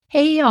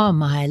Hey, all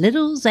my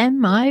littles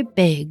and my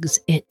bigs,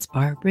 it's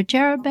Barbara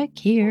Jarabek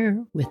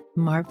here with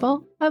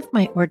Marvel of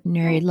My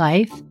Ordinary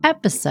Life,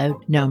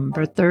 episode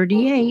number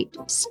 38,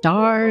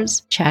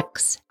 Stars,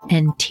 Checks,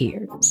 and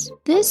Tears.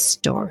 This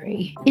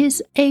story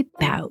is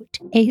about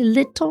a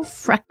little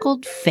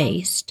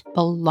freckled-faced,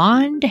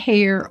 blonde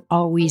hair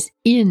always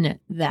in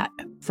that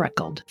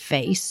freckled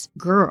face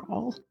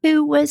girl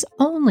who was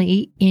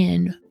only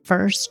in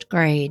first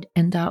grade,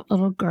 and that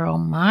little girl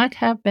might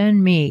have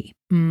been me.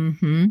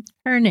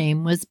 Her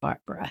name was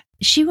Barbara.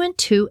 She went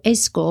to a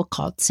school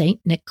called St.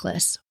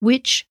 Nicholas,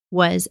 which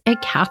was a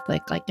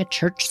Catholic, like a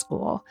church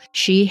school.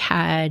 She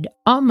had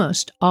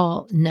almost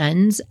all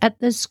nuns at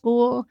the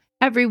school.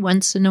 Every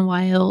once in a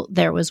while,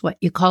 there was what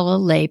you call a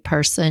lay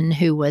person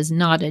who was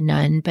not a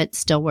nun, but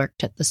still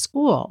worked at the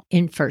school.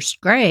 In first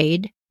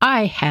grade,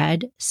 I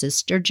had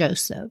Sister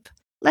Joseph.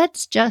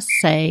 Let's just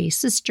say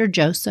Sister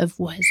Joseph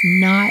was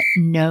not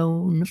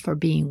known for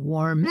being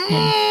warm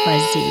and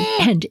fuzzy.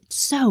 And it's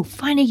so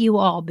funny, you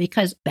all,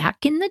 because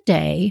back in the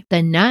day,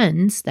 the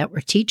nuns that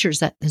were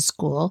teachers at the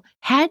school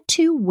had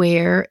to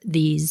wear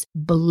these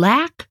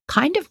black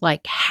kind of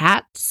like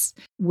hats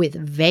with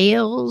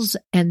veils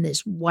and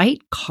this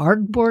white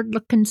cardboard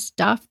looking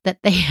stuff that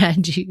they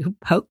had to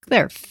poke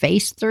their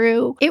face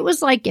through. It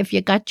was like if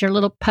you got your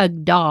little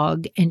pug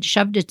dog and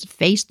shoved its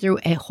face through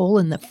a hole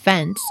in the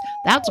fence.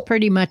 That's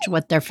pretty much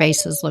what their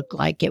faces look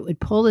like. It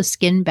would pull the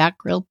skin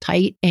back real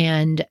tight,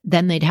 and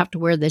then they'd have to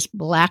wear this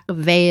black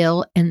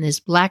veil and this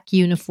black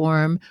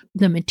uniform.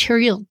 The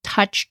material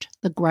touched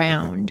the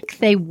ground.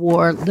 They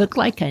looked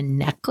like a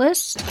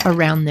necklace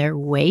around their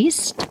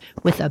waist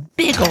with a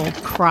big old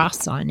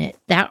cross on it.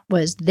 That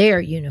was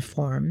their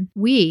uniform.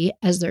 We,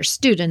 as their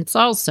students,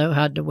 also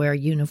had to wear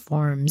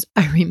uniforms.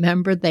 I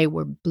remember they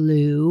were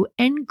blue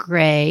and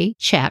gray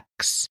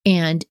checks.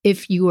 And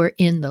if you were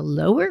in the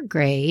lower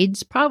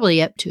grades,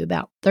 probably up to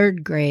about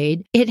third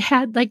grade, it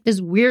had like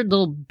this weird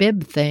little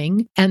bib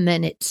thing, and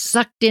then it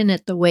sucked in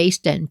at the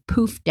waist and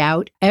poofed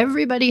out.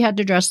 Everybody had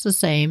to dress the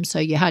same, so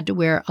you had to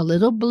wear a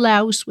little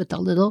blouse with a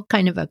little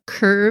kind of a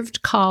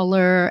curved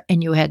collar,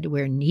 and you had to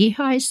wear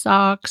knee-high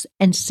socks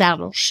and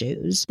saddle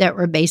shoes that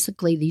were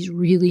basically these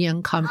really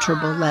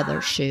uncomfortable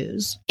leather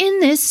shoes. In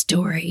this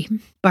story,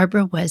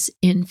 Barbara was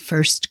in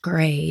first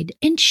grade,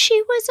 and she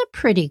was a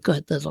pretty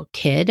good little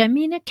kid. I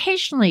mean,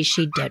 occasionally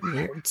she did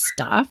weird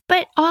stuff,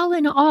 but all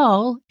in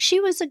all, she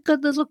was a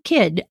good little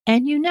kid.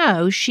 And you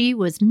know, she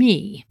was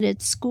me.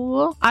 At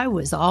school, I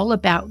was all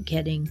about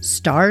getting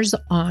stars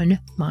on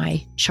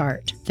my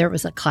chart. There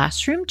was a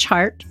classroom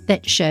chart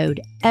that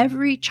showed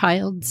every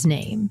child's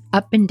name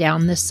up and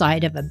down the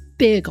side of a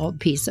big old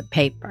piece of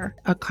paper.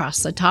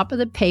 Across the top of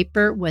the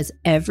paper was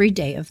every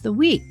day of the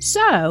week.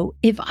 So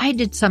if I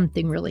did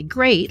something really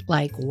great,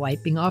 like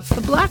wiping off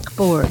the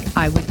blackboard,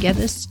 I would get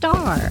a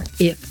star.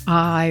 If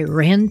I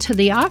ran to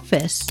the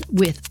office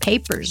with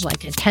papers,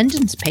 like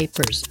attendance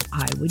papers,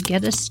 I would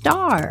get a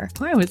star.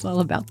 I was all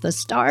about the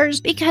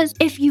stars because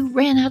if you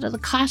ran out of the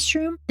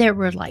classroom, there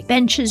were like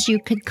benches you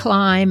could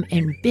climb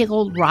and big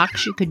old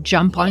rocks you could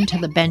jump onto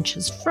the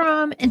benches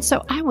from. And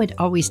so I would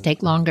always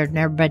take longer than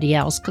everybody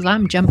else because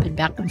I'm jumping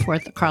back and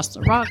forth across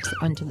the rocks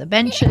onto the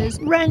benches,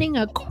 running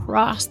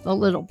across the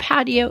little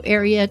patio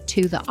area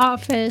to the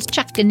office,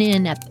 checking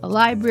in at the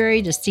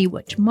library to see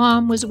which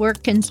mom was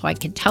working so I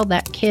could tell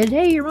that kid,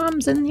 hey, your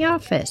mom's in the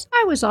office.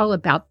 I was all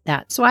about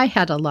that. So I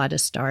had a lot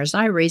of stars.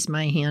 I raised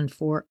my hand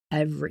for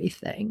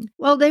everything.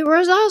 Well, there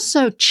was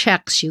also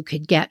checks you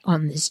could get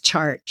on this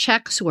chart.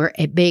 Checks were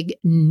a big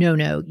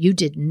no-no. You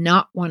did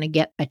not want to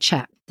get a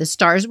check. The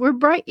stars were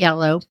bright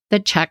yellow. The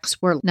checks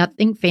were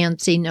nothing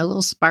fancy, no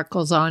little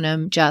sparkles on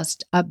them,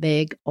 just a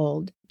big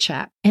old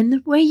check. And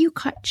the way you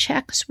cut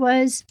checks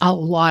was a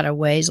lot of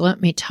ways. Let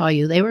me tell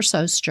you, they were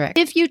so strict.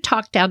 If you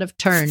talked out of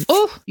turn,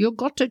 oh, you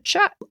got a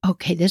check.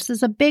 Okay, this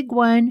is a big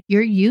one.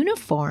 Your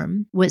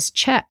uniform was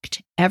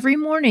checked every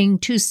morning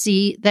to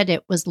see that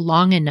it was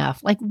long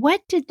enough. Like,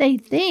 what did they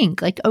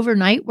think? Like,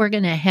 overnight, we're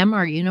going to hem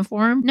our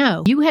uniform?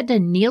 No, you had to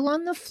kneel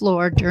on the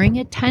floor during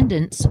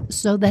attendance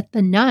so that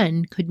the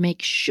nun could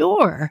make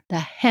sure the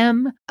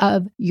hem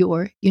of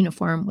your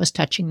uniform was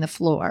touching the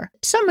floor.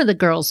 Some of the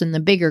girls in the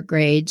bigger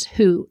grades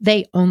who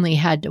they only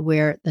had to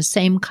wear the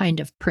same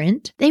kind of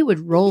print, they would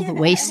roll the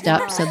waist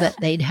up so that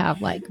they'd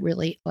have like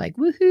really like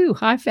woohoo,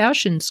 high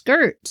fashion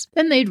skirts.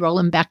 Then they'd roll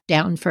them back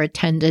down for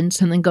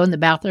attendance and then go in the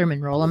bathroom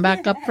and roll them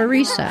back up for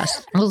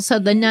recess. Also,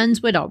 the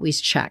nuns would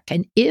always check.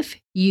 And if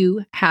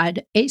you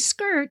had a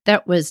skirt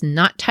that was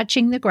not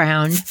touching the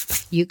ground,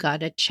 you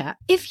got a check.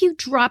 If you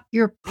dropped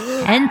your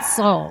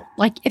pencil,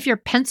 like if your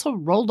pencil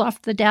rolled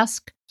off the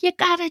desk, you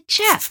got a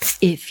check.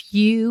 If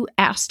you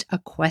asked a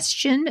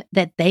question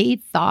that they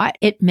thought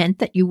it meant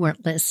that you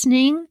weren't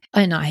listening,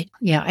 and I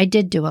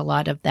did do a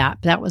lot of that,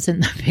 but that was in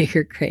the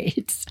bigger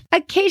grades.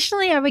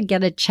 Occasionally I would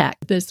get a check.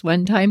 This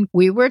one time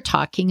we were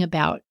talking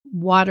about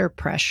water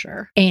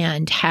pressure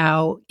and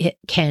how it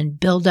can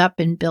build up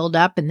and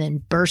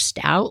then burst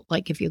out.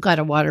 Like if you got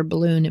a water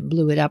balloon and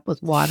blew it up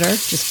with water,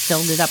 just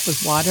filled it up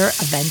with water,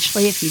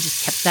 eventually if you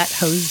just kept that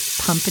hose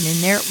pumping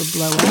in there, it would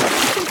blow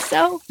up.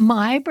 So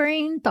my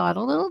brain thought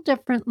a little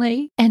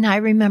differently. And I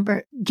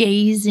remember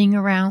gazing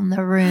around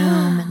the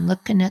room and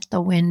looking at the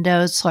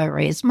windows. So I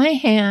raised my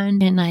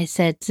hand and I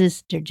said,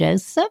 Sister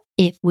Joseph,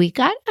 if we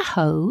got a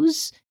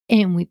hose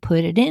and we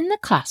put it in the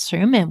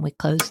classroom and we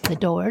closed the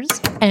doors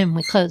and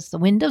we closed the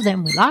windows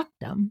and we locked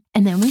them,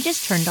 and then we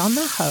just turned on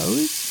the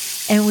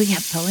hose and we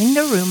kept filling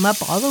the room up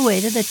all the way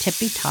to the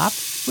tippy top,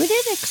 would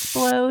it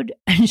explode?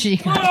 And she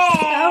got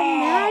so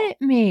mad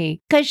at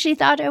me because she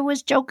thought I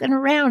was joking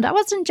around. I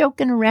wasn't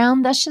joking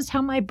around. That's just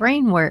how my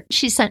brain worked.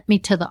 She sent me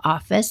to the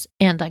office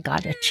and I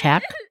got a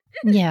check.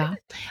 Yeah.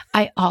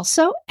 I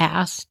also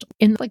asked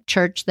in the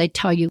church, they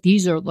tell you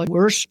these are the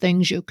worst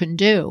things you can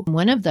do.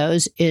 One of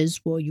those is,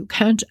 well, you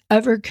can't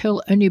ever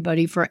kill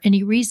anybody for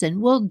any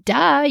reason. Well,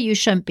 duh, you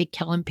shouldn't be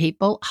killing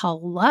people.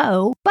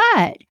 Hello.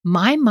 But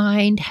my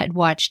mind had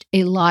watched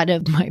a lot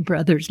of my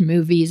brother's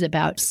movies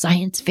about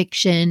science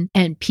fiction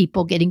and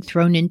people getting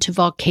thrown into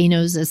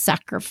volcanoes as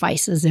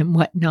sacrifices and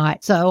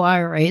whatnot. So I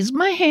raised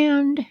my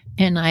hand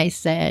and I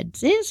said,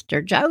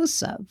 Sister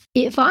Joseph,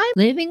 if I'm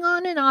living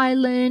on an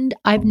island,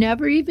 I've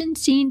never even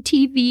seen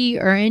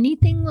TV or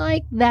anything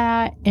like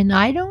that, and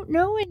I don't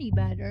know any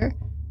better,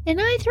 and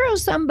I throw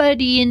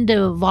somebody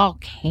into a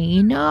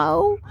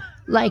volcano,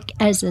 like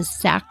as a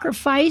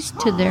sacrifice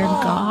to their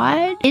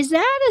God, is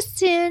that a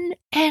sin?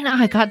 And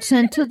I got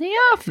sent to the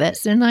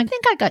office, and I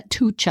think I got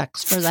 2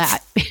 checks for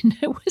that. And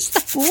it was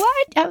like,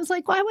 what? I was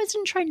like, well, I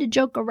wasn't trying to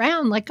joke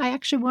around. Like, I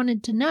actually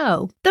wanted to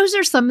know. Those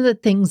are some of the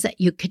things that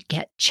you could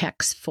get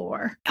checks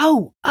for.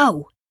 Oh,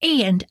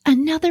 and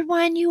another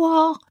one, you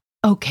all.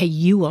 Okay,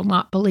 you will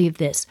not believe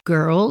this.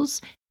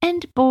 Girls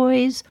and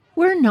boys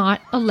were not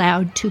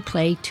allowed to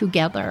play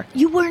together.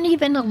 You weren't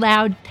even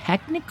allowed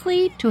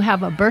technically to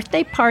have a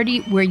birthday party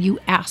where you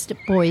asked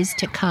boys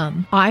to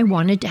come. I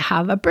wanted to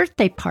have a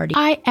birthday party.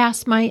 I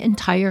asked my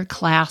entire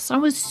class. I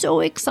was so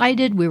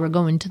excited. We were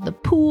going to the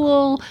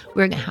pool.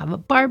 We were going to have a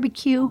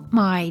barbecue.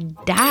 My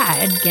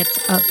dad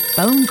gets a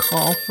phone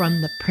call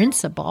from the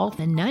principal,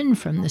 the nun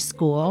from the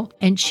school,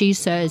 and she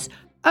says,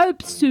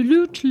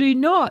 absolutely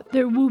not.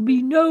 There will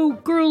be no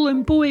girl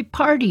and boy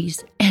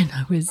parties. And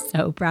I was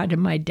so proud of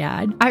my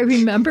dad. I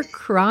remember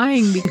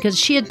crying because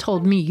she had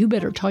told me, you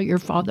better tell your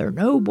father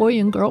no boy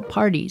and girl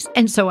parties.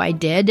 And so I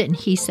did. And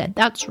he said,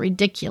 that's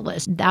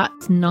ridiculous.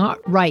 That's not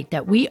right,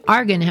 that we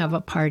are going to have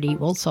a party.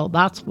 Well, so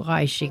that's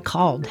why she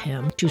called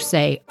him to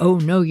say, oh,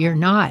 no, you're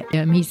not.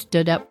 He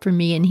stood up for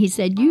me and he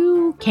said,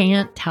 you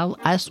can't tell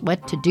us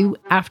what to do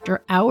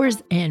after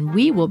hours. And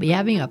we will be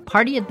having a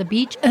party at the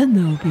beach and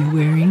they'll be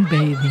wearing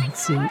bathing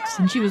suits.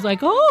 And she was like,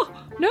 oh,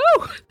 no.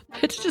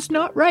 It's just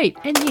not right.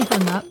 And he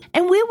hung up.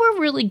 And we were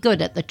really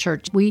good at the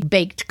church. We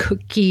baked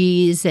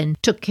cookies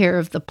and took care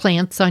of the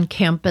plants on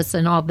campus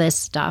and all this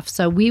stuff.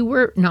 So we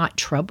were not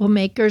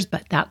troublemakers,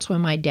 but that's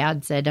when my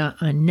dad said,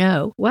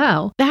 no.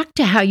 Well, back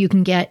to how you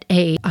can get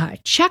a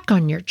check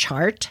on your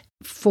chart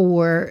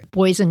for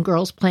boys and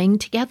girls playing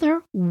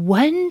together.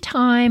 One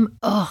time,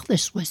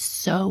 this was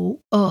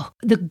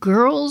the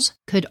girls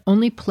could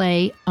only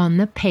play on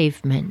the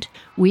pavement.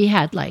 We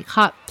had like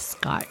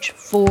hopscotch,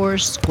 4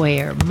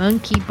 square,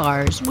 monkey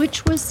bars,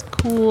 which was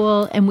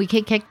cool, and we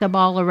could kick the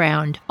ball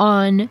around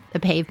on the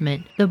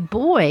pavement. The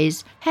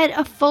boys had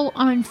a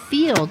full-on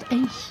field,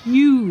 a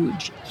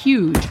huge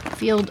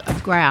field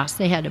of grass.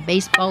 They had a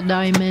baseball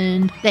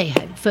diamond, they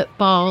had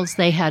footballs,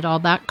 they had all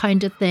that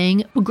kind of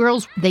thing.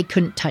 Girls, they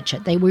couldn't touch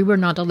it. We were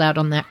not allowed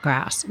on that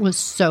grass. It was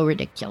so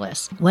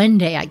ridiculous. One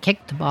day I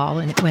kicked the ball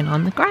and it went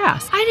on the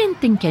grass. I didn't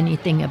think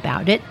anything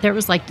about it. There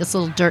was like this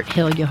little dirt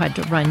hill you had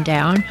to run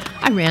down.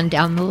 I ran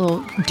down the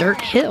little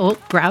dirt hill,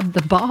 grabbed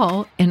the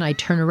ball, and I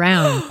turn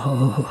around.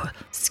 Oh,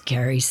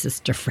 scary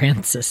Sister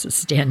Frances is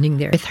standing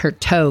there with her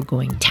toe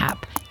going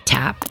tap,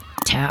 tap,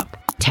 tap,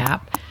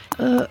 tap.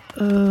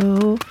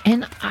 Uh-oh.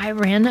 And I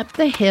ran up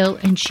the hill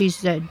and she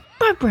said,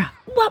 Barbara,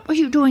 what were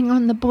you doing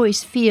on the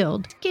boys'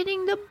 field?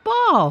 Getting the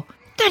ball.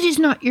 That is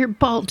not your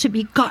ball to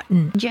be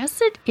gotten.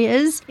 Yes, it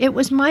is. It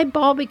was my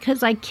ball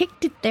because I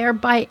kicked it there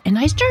and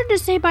I started to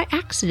say by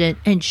accident,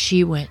 and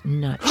she went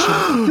nuts. She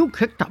went, you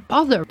kicked the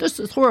ball there. This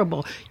is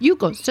horrible. You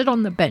go sit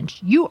on the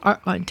bench. You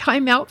are on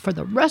timeout for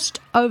the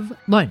rest of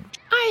lunch.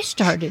 I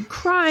started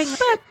crying,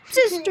 but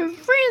Sister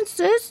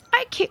Frances,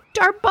 I kicked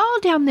our ball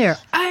down there.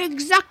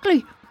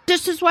 Exactly.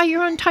 This is why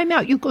you're on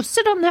timeout. You go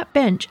sit on that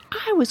bench.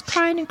 I was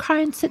crying,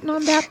 sitting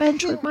on that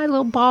bench with my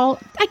little ball.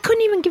 I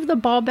couldn't even give the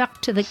ball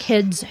back to the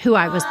kids who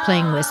I was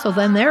playing with. So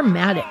then they're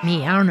mad at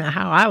me. I don't know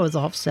how I was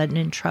all of a sudden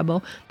in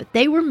trouble, but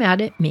they were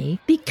mad at me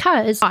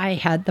because I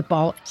had the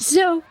ball.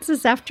 So this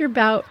is after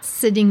about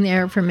sitting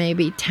there for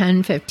maybe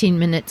 10, 15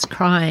 minutes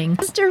crying.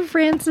 Sister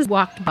Frances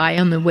walked by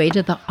on the way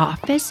to the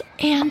office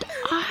and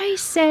I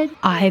said,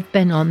 I've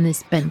been on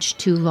this bench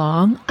too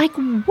long. Like,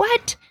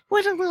 what?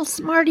 What a little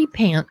smarty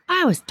pant.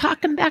 I was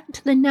talking back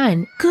to the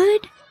nun.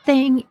 Good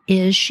thing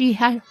is she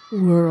had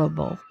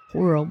horrible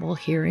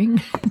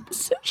hearing.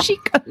 So she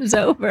comes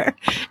over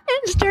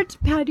and starts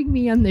patting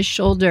me on the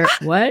shoulder.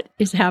 What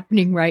is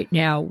happening right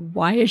now?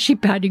 Why is she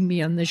patting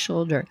me on the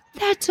shoulder?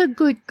 That's a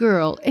good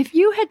girl. If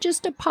you had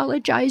just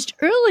apologized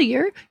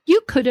earlier,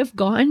 you could have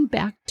gone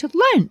back to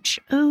lunch.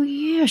 Oh,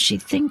 yeah, she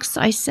thinks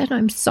I said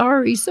I'm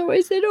sorry. So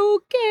I said,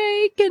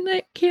 okay, can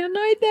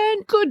I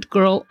then? Good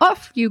girl,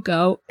 off you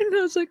go. And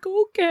I was like,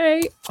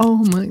 okay. Oh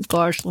my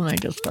gosh, when I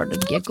just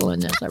started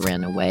giggling as I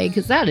ran away,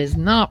 because that is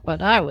not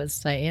what I was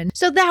saying.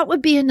 So that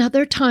would be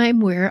another time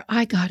where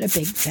I got a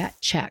big fat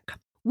check.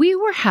 We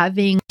were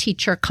having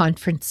teacher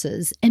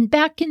conferences, and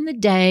back in the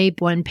day,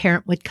 one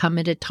parent would come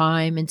at a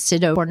time and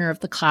sit in a corner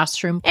of the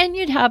classroom, and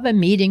you'd have a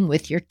meeting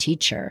with your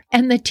teacher,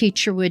 and the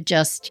teacher would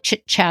just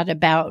chit-chat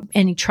about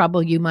any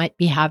trouble you might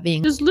be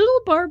having. Is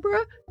little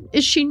Barbara,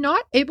 is she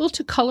not able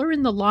to color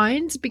in the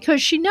lines?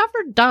 Because she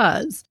never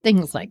does.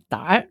 Things like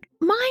that.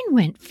 Mine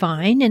went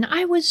fine, and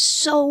I was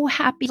so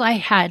happy. I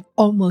had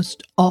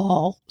almost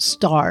all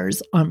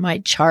stars on my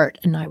chart,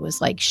 and I was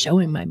like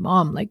showing my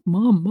mom, like,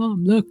 Mom,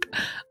 look,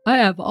 I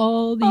have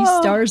all these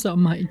stars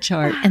on my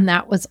chart. And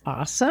that was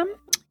awesome.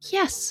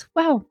 Yes,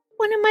 wow.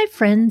 One of my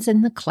friends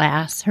in the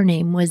class, her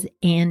name was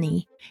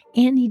Annie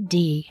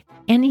D.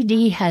 Annie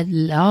D had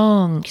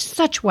long,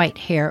 such white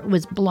hair. It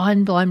was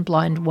blonde,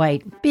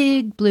 white,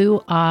 big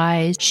blue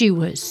eyes. She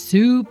was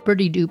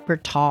super-duper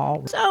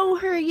tall. So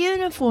her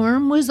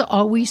uniform was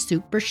always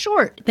super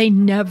short. They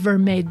never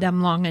made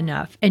them long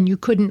enough, and you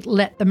couldn't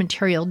let the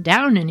material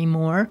down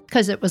anymore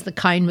because it was the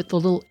kind with the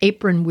little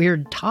apron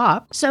weird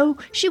top. So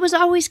she was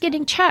always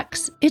getting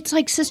checks. It's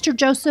like, Sister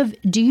Joseph,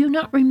 do you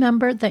not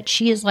remember that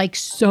she is like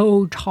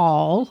so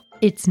tall?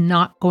 It's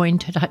not going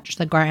to touch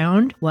the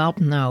ground? Well,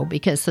 no,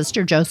 because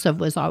Sister Joseph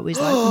was always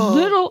like,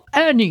 little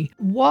Annie,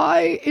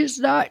 why is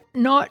that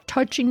not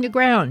touching the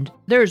ground?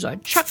 There's a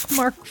check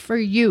mark for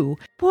you.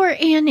 Poor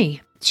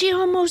Annie. She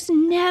almost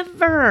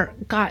never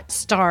got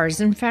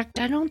stars. In fact,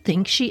 I don't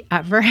think she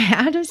ever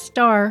had a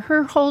star.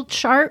 Her whole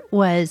chart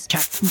was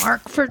check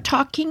mark for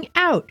talking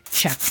out,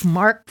 check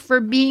mark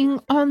for being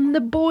on the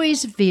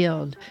boys'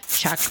 field,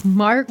 check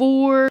mark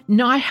for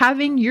not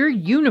having your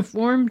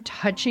uniform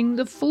touching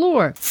the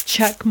floor,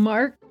 check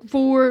mark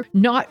for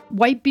not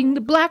wiping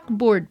the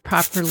blackboard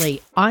properly.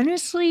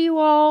 Honestly, you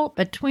all,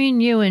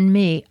 between you and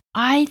me,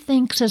 I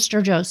think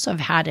Sister Joseph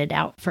had it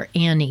out for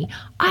Annie.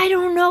 I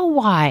don't know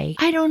why.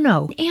 I don't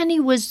know. Annie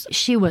was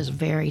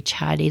very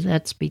chatty,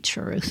 let's be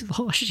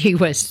truthful. She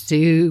was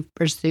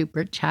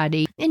super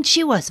chatty. And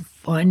she was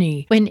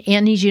funny. When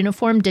Annie's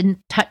uniform didn't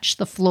touch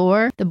the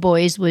floor, the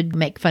boys would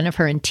make fun of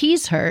her and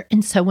tease her.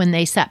 And so when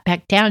they sat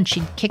back down,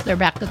 she'd kick their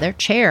back of their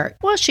chair.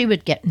 Well, she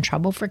would get in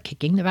trouble for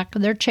kicking the back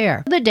of their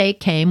chair. The day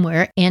came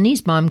where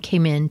Annie's mom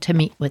came in to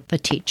meet with the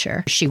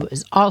teacher. She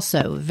was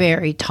also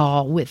very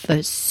tall with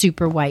the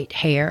super white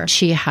hair.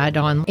 She had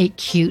on a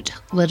cute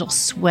little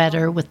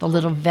sweater with a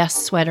little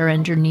vest sweater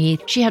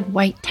underneath. She had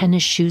white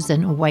tennis shoes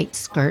and a white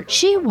skirt.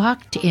 She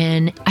walked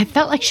in. I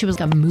felt like she was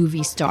a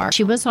movie star.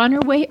 She was on her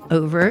way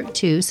over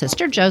to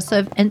Sister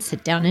Joseph and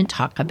sit down and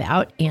talk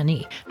about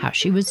Annie, how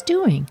she was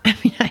doing. I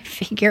mean, I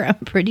figure I'm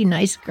pretty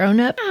nice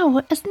grown up. No,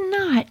 it was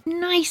not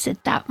nice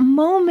at that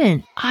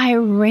moment. I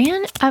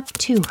ran up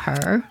to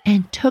her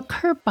and took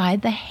her by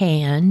the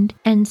hand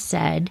and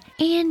said,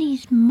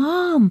 Annie's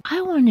mom,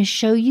 I want to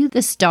show you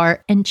the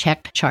star and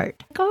check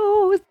chart.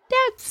 Oh,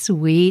 that's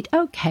sweet.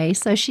 Okay,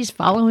 so she's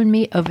following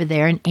me over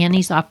there, and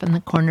Annie's off in the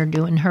corner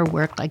doing her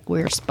work like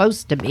we're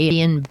supposed to be,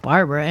 being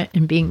Barbara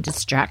and being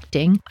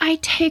distracting. I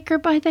take her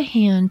by the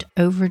hand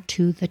over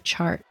to the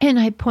chart, and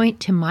I point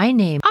to my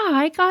name.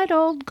 I got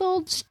all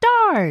gold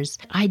stars.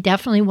 I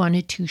definitely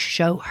wanted to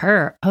show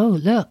her, oh,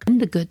 look, I'm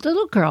the good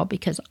little girl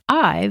because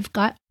I've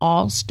got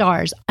all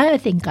stars. I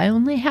think I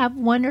only have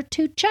 1 or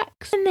 2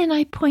 checks. And then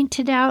I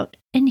pointed out,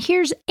 and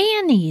here's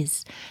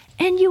Annie's.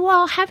 And you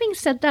all, having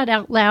said that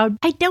out loud,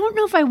 I don't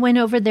know if I went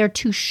over there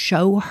to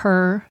show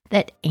her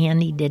that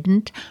Annie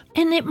didn't.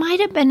 And it might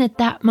have been at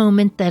that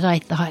moment that I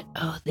thought,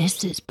 oh,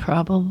 this is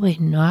probably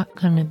not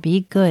going to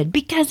be good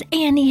because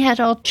Annie had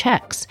all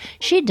checks.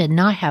 She did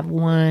not have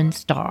 1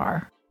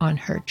 star on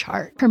her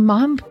chart. Her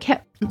mom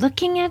kept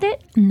looking at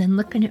it and then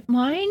looking at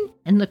mine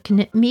and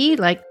looking at me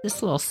like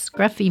this little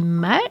scruffy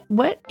mutt.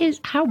 Why does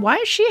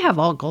she have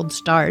all gold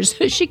stars?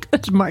 She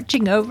goes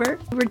marching over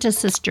to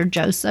Sister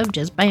Joseph,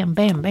 just bam,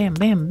 bam, bam,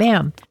 bam,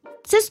 bam.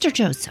 Sister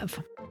Joseph,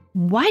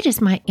 why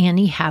does my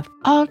Annie have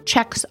all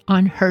checks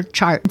on her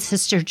chart? And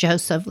Sister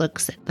Joseph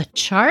looks at the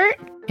chart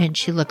and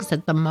she looks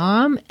at the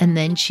mom and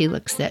then she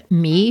looks at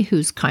me,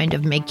 who's kind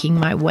of making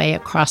my way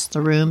across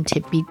the room,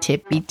 tippy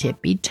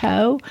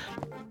toe.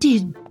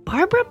 Did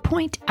Barbara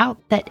point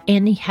out that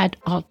Annie had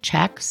all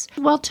checks?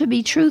 Well, to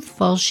be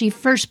truthful, she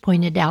first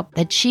pointed out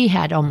that she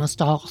had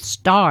almost all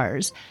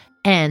stars,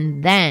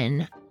 and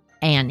then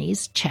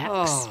Annie's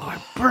checks.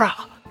 Barbara,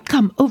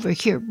 come over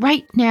here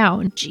right now.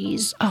 And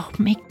geez,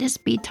 make this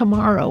be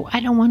tomorrow.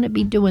 I don't want to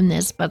be doing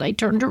this, but I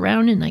turned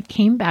around and I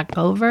came back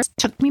over,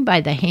 took me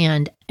by the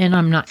hand, and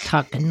I'm not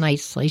talking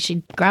nicely.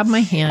 She grabbed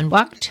my hand,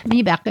 walked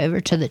me back over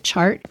to the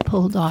chart,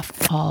 pulled off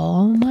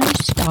all my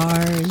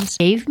stars,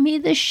 gave me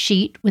the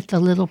sheet with the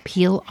little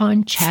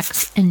peel-on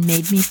checks, and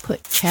made me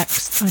put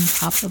checks on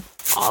top of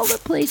all the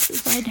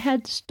places I'd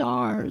had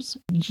stars.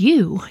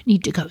 You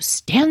need to go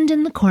stand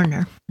in the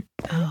corner.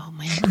 Oh,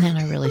 man. And then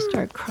I really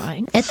started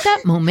crying. At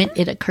that moment,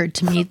 it occurred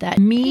to me that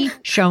me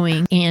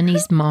showing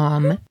Annie's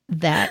mom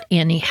that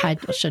Annie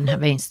shouldn't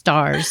have any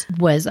stars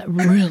was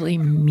really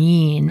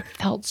mean.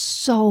 Felt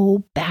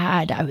so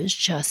bad. I was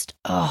just,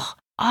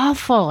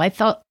 awful. I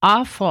felt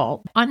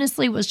awful.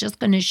 Honestly, was just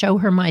going to show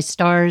her my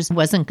stars.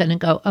 Wasn't going to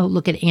go, oh,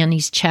 look at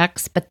Annie's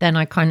checks. But then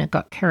I kind of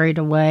got carried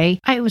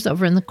away. I was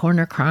over in the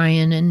corner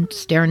crying and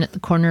staring at the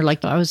corner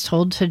like I was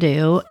told to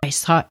do. I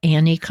saw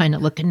Annie kind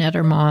of looking at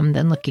her mom,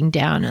 then looking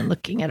down and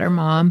looking at her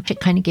mom. She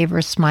kind of gave her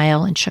a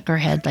smile and shook her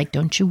head like,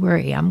 don't you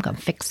worry, I'm going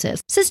to fix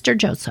this. Sister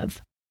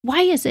Joseph,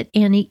 why is it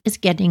Annie is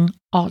getting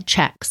all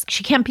checks?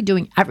 She can't be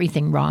doing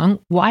everything wrong.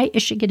 Why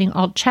is she getting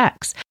all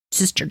checks?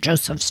 Sister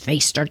Joseph's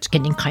face starts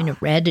getting kind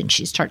of red and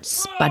she starts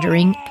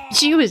sputtering.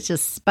 She was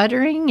just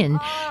sputtering and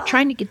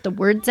trying to get the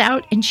words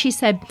out. And she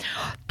said,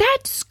 that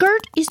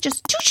skirt is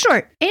just too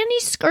short.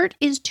 Annie's skirt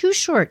is too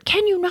short.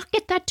 Can you not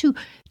get that to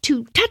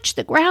touch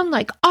the ground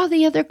like all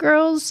the other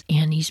girls?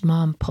 Annie's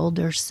mom pulled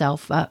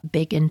herself up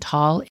big and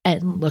tall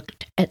and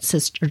looked at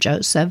Sister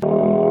Joseph.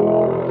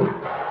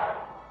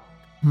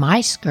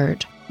 My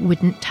skirt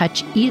wouldn't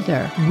touch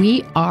either.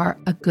 We are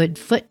a good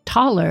foot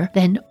taller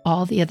than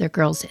all the other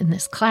girls in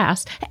this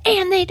class,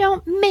 and they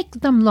don't make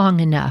them long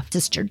enough.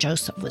 Sister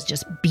Joseph was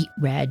just beet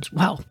red.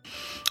 Well,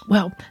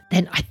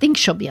 then I think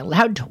she'll be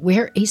allowed to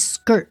wear a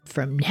skirt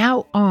from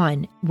now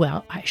on.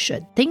 Well, I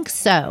should think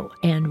so.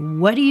 And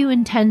what do you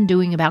intend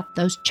doing about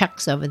those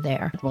checks over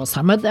there? Well,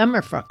 some of them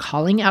are for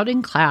calling out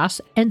in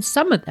class, and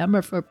some of them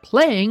are for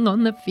playing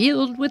on the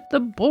field with the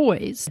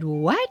boys.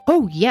 What?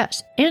 Oh,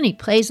 yes, Annie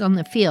plays on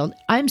the field.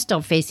 I'm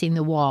still facing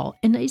the wall.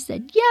 And I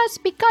said, yes,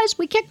 because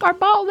we kick our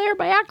ball there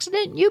by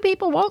accident. You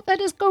people won't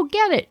let us go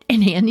get it.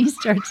 And Annie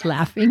starts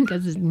laughing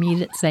because it's me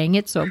that's saying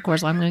it. So, of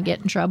course, I'm going to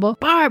get in trouble.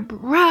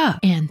 Barbara!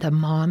 And the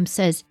mom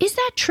says, is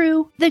that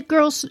true? The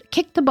girls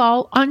kick the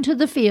ball onto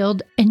the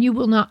field and you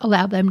will not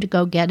allow them to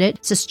go get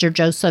it? Sister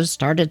Joseph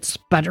started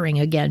sputtering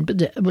again.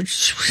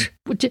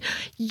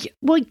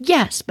 Well,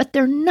 yes, but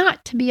they're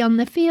not to be on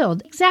the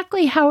field.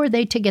 Exactly how are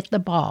they to get the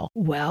ball?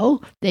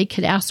 Well, they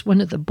could ask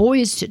one of the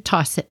boys to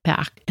toss it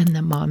back. And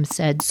the mom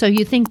said, so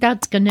you think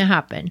that's going to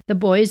happen? The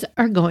boys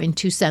are going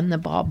to send the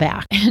ball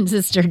back. And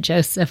Sister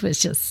Joseph was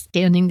just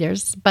standing there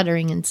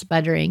sputtering and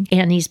sputtering.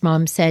 Annie's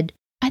mom said,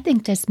 I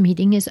think this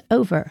meeting is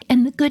over.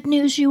 And the good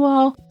news, you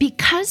all,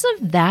 because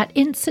of that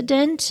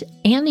incident,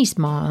 Annie's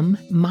mom,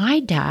 my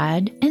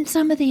dad, and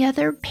some of the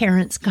other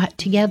parents got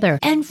together.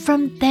 And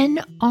from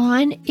then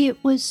on,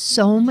 it was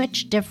so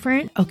much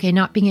different. Okay,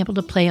 not being able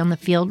to play on the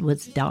field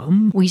was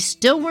dumb. We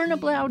still weren't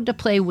allowed to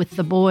play with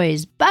the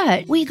boys,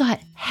 but we got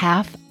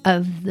half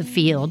of the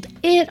field.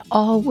 It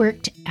all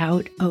worked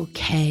out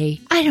okay.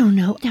 I don't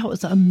know, that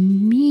was a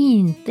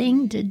mean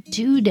thing to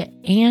do to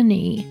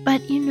Annie,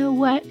 but you know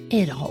what?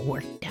 It all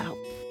worked out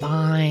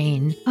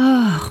fine.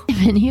 Oh,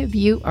 if any of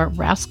you are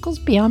rascals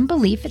beyond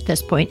belief at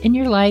this point in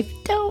your life,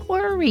 don't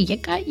worry, you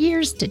got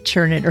years to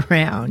turn it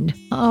around.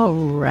 All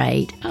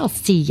right, I'll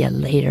see you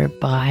later.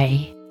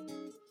 Bye.